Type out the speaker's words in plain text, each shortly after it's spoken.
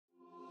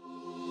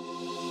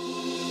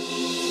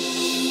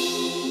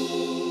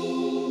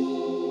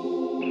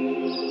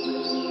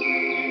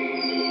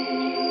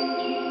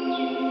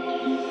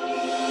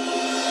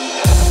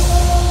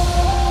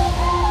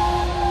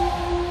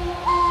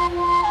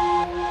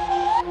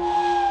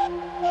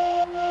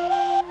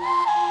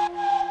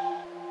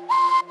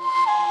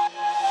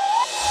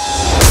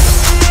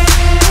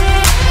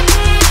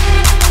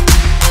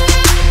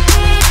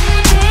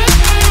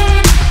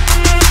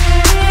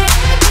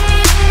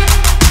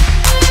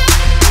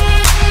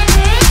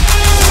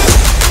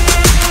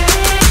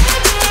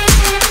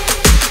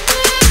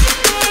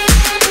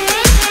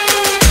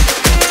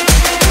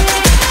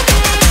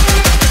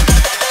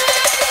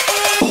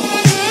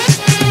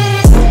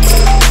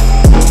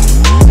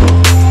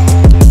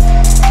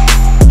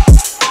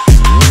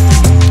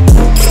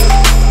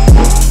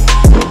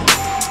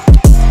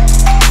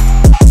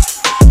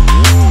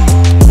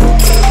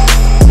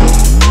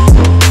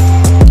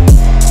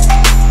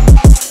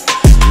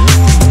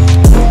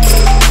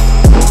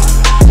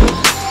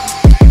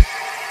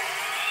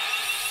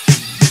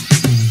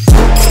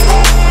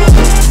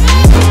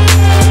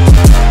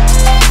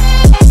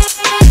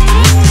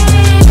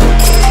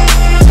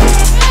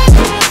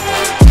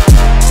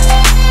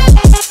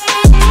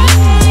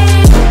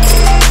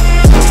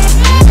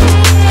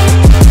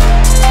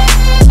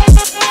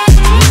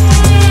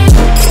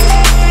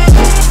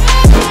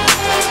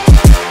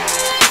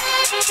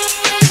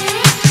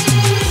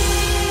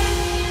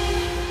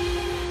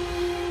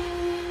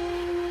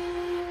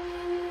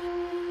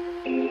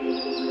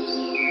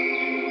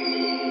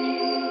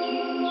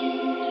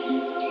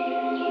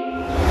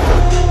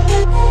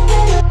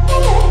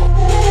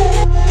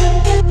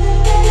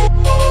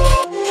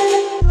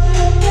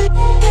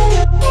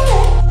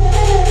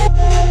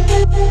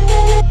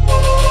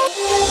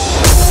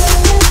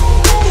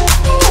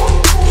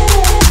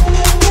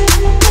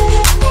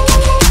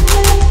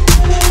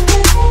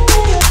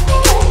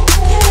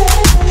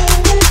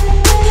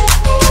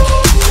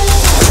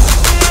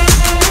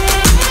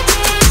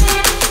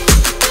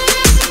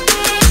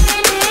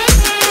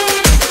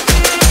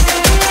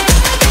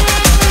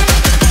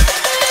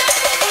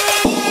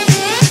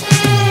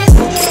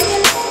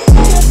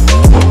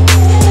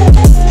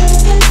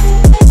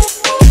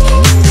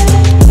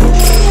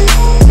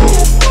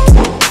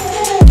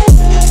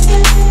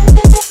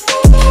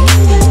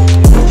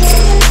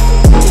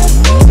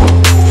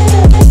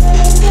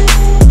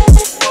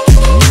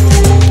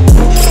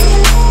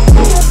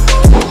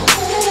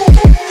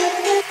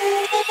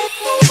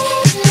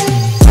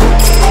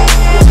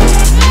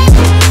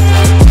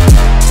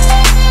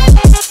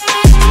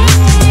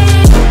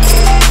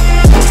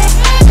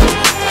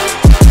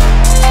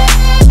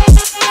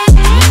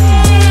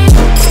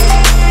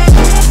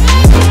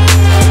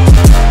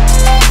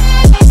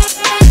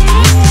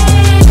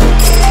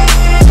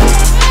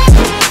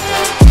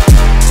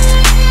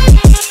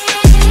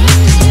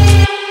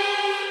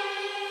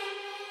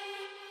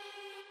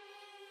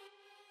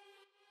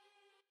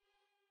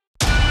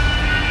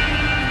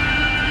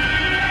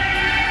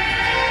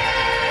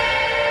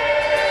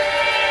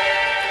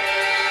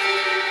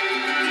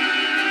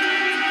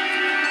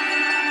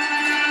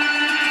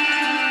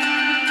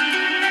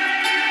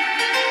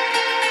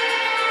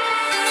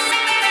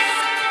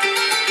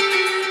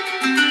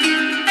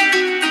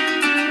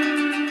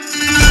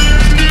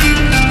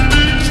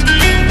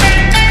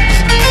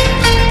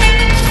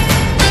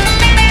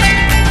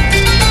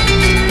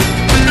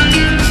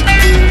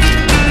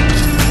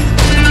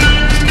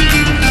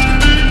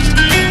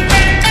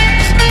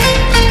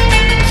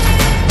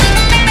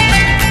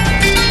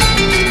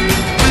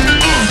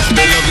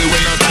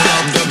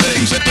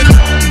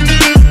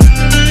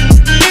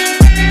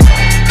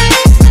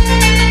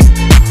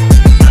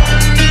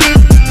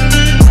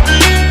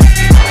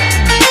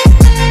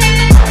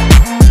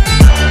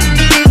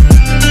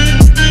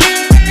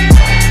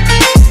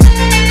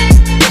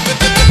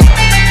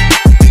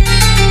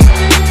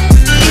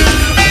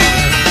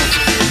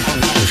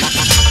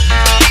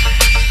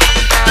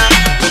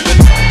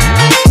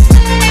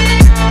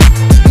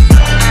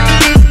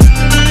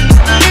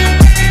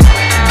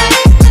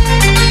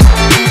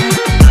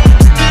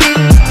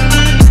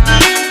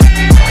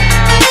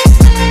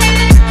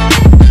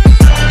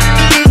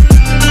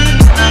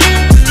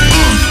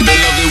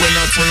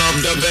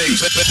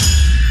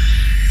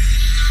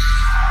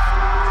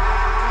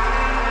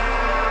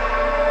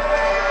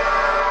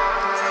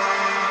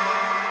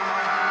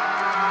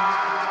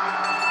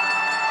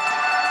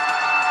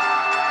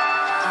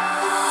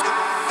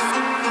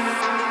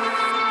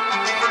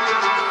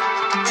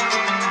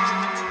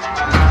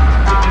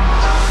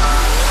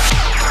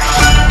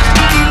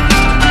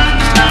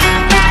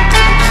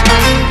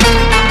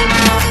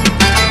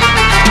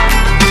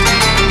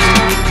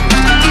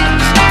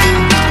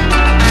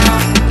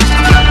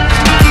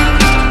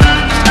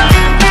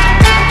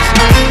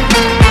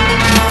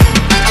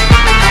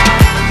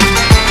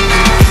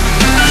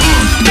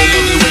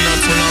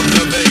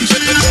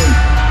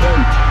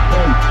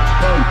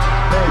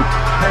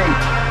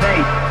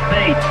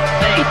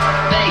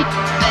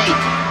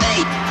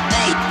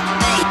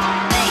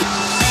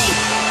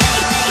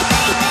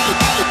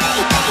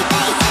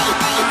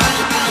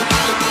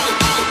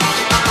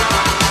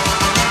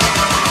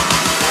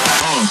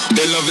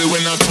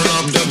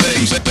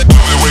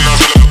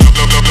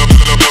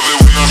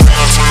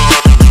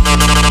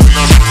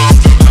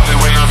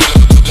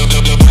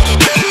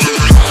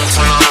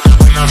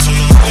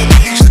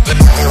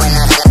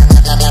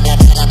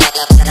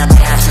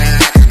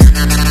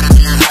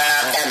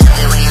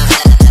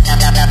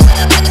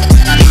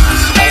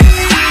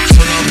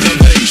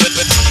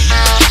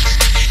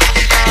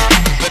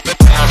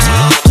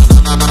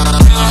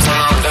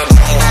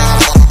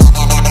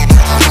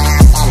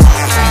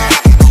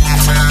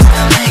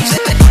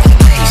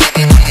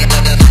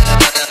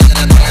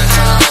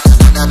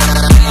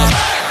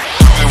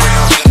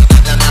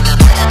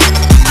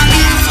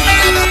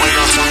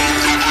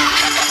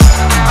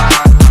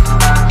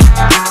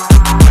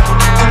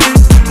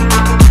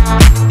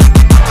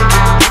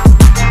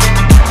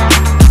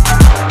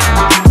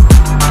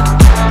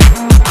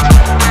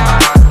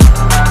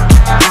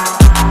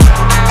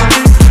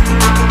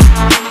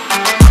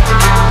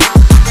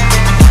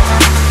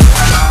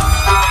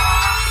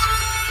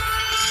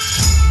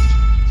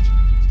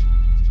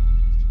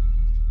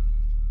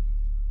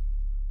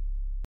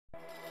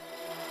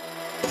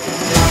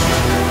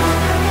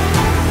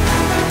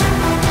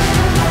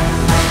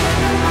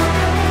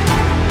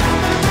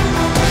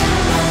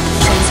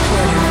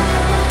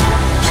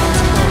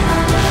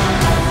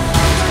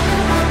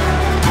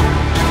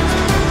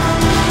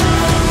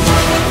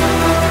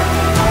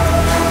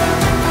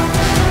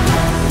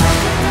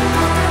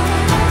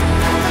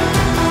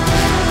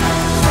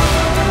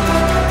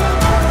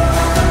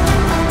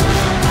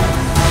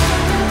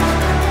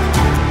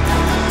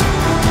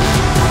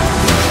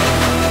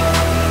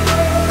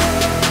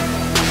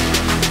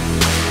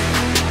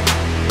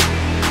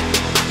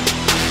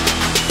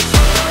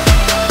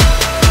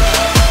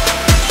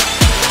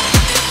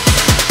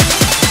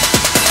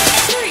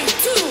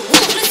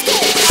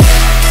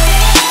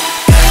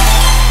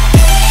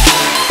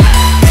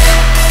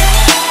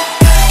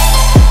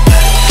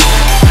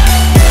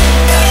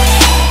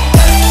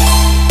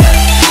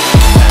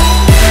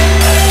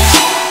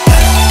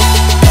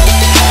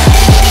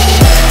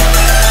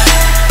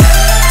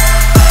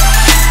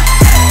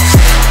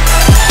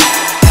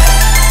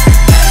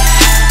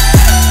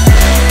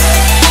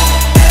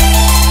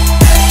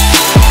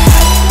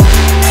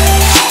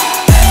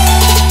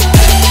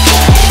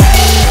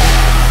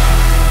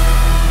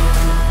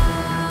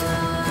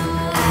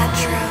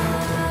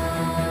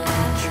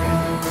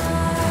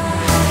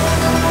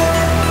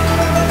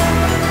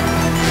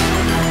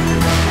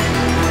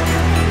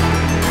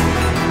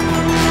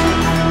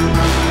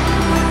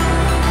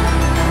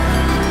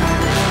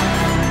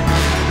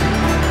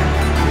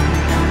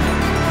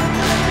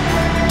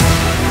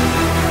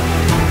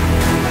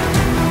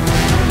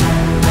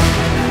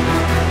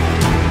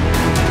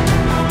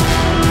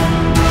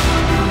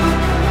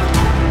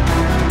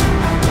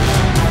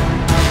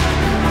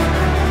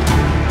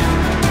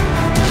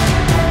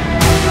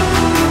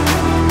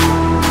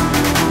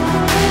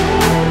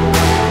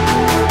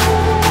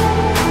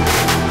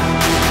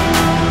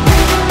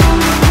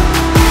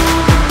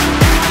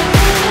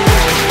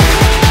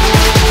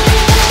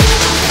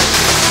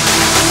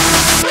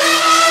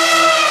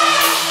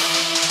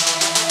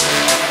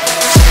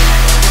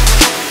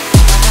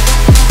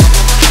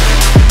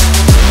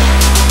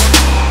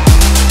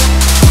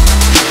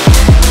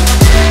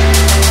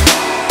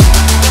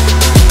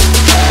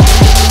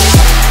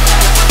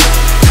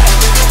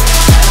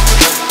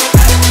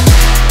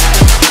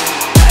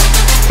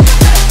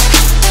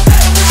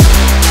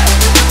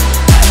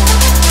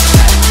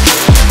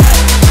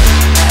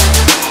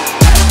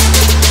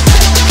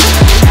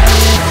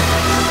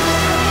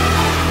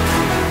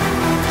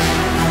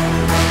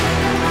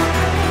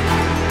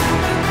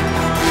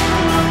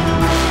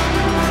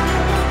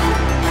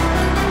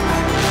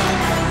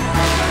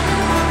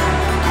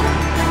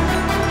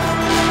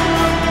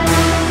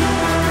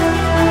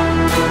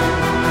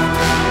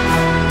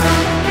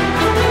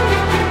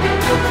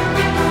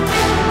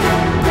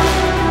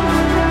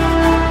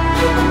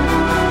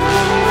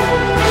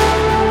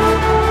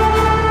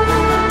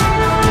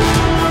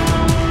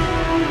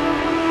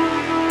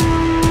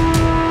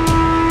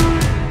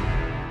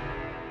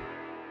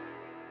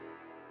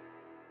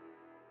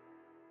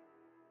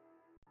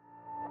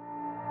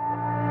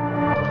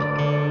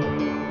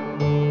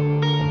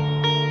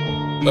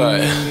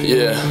Alright,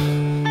 yeah.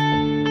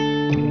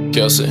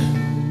 Kelsey.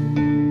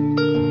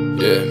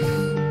 Yeah.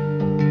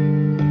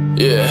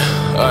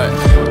 Yeah, alright.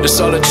 It's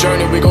all a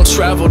journey, we gon'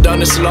 travel down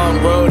this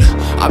long road.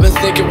 I've been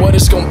thinking what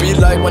it's gon' be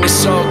like when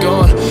it's all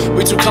gone.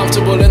 We too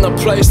comfortable in the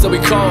place that we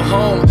call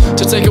home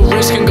to take a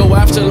risk and go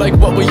after like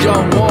what we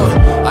all want.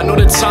 I know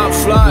that time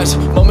flies,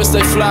 moments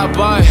they fly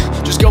by.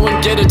 Just go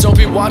and get it, don't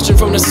be watching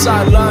from the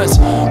sidelines.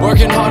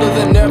 Working harder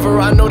than ever,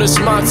 I know this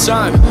my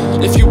time.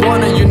 If you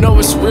want it, you know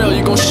it's real,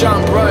 you gon'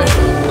 shine bright.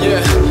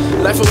 Yeah,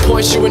 life will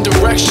point you in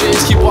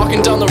directions. Keep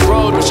walking down the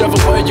road, whichever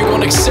way you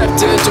gon'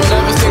 accept it. Don't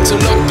ever think to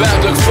look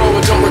back, look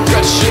forward, don't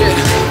regret shit.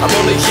 I'm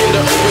only here to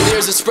open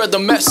ears and spread the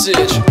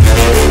message.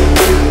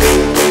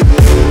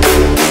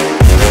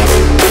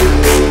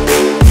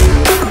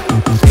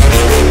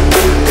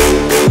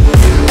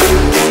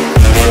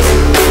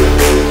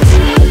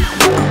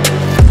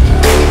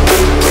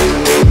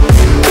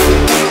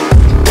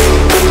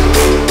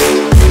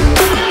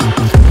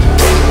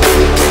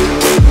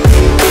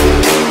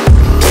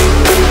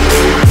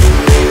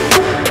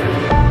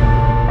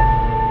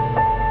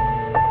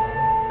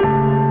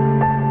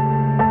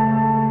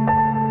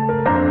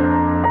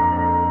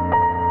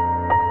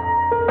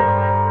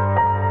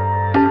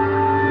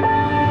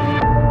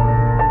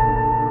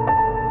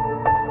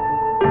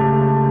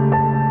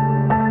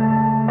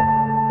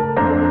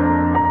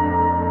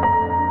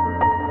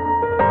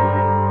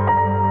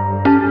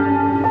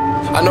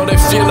 I know they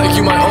feel like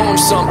you might own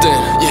something,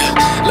 yeah.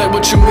 Like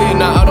what you mean,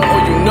 now I don't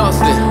owe you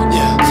nothing,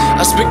 yeah.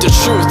 I speak the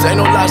truth, ain't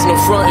no lies, no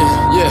frontin',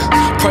 yeah.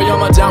 Pray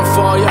on my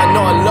downfall, yeah, I know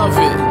I love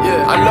it,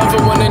 yeah. I love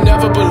it when they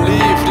never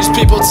believe. These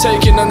people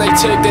taking and they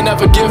take, they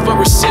never give but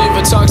receive.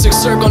 A toxic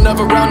circle,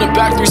 never round and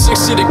back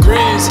 360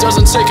 degrees.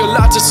 Doesn't take a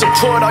lot to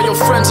support all your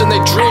friends and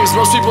their dreams.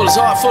 Most people's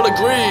heart full of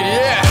greed,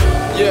 yeah,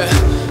 yeah.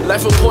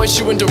 Life will point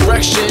you in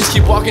directions.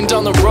 Keep walking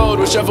down the road,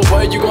 whichever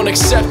way you gon'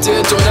 accept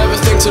it. Don't ever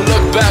think to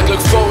look back, look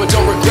forward,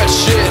 don't regret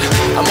shit.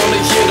 I'm only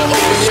here to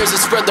open ears and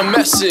spread the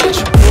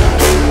message.